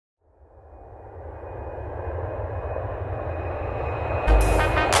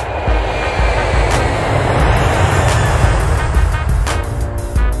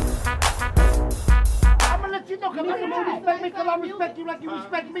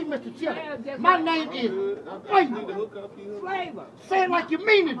me Mr. Chili. My name is Flavor. Flavor. Say it like you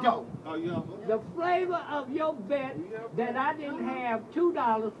mean it, though. The flavor of your bet that I didn't have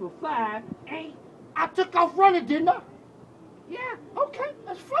 $2 for 5 ain't. I took off running, didn't I? Yeah. Okay,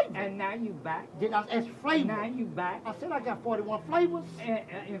 that's Flavor. And now you back. Then that's Flavor. Now you back. I said I got 41 flavors.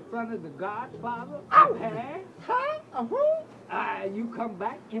 In front of the Godfather. Oh. Hey. Huh? Who? You come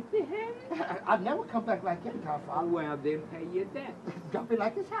back empty-handed? I never come back like that, Godfather. Well, then pay your debt. Dump it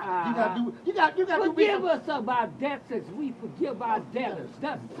like it's hot. You got to do Forgive us of our debts as we forgive our debtors.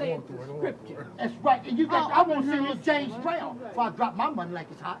 Thus saith the scripture. That's right. And you got. I want to see little James Brown before I drop my money like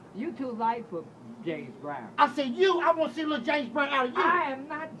it's hot. You too light for James Brown. I said I want to see little James Brown out of you. I am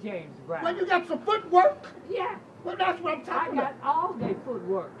not James Brown. Well, you got some footwork. Yeah. Well, that's what I'm talking about. I got all day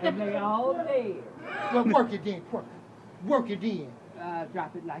footwork, and they all dead. Well, work it then. Work it then.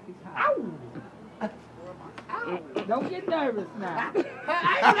 Drop it like it's hot. Ow! Ow. Don't get nervous now.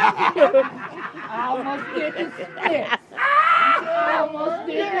 I almost did the split. I almost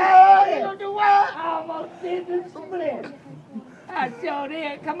did the split. You do what? I almost did the split. I sure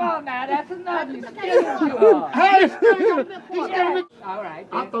did. Come on now, that's enough. You still you are. Hey, still all right.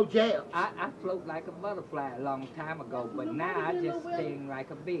 I throw jabs. I float like a butterfly a long time ago, but now I just sting like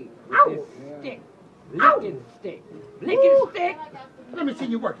a bee Ow. with this stick. Licking stick. Licking stick. Let me see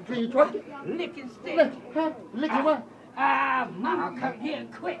you work. Can you twerk it? Licking stick. Licking what? Mama, come here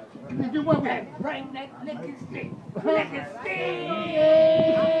quick. You do what with it? And bring that licking stick. Licking stick.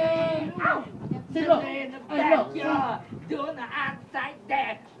 Ow. See, look. In the Hey, look. backyard, doing the outside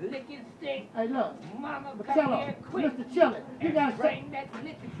dash. Licking stick. Hey, look. Mama, But come tell here her, quick. Mr. Chili, you And gotta say, bring that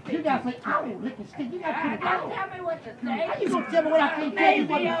licking stick. you gotta say, ow, licking stick. You gotta put it Don't out. tell me what to say. How you gonna tell me what I can't tell you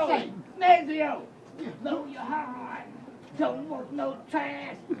what to say? Mazio, blow your heart. Don't want no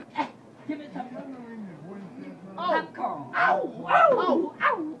trash. Give me some popcorn. Ow, ow,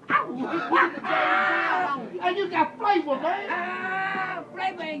 ow, ow. And you got flavor, man.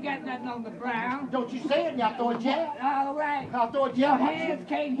 Flavor ain't got nothing on the brown. Don't you say it, now throw a jab. All right. I'll throw a Your jab. hands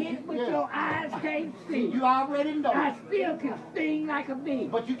can't hit, but your eyes can't see. You already know. I still can sting like a bee.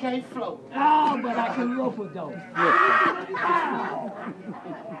 But you can't float. Oh, but I can rope a dope.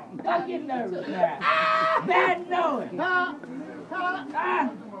 Don't get nervous now. Bad knowing.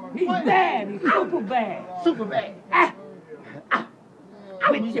 He's bad. He's super bad. Super bad.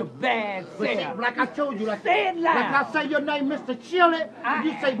 With your bad self. Like I told you, like Say it loud. I say your name, Mr. Chili,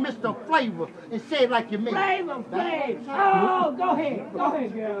 you say Mr. Flavor, and say it like you mean. Flavor, flavor. Oh, go ahead. Go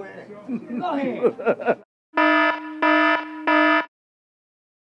ahead, girl. Go ahead.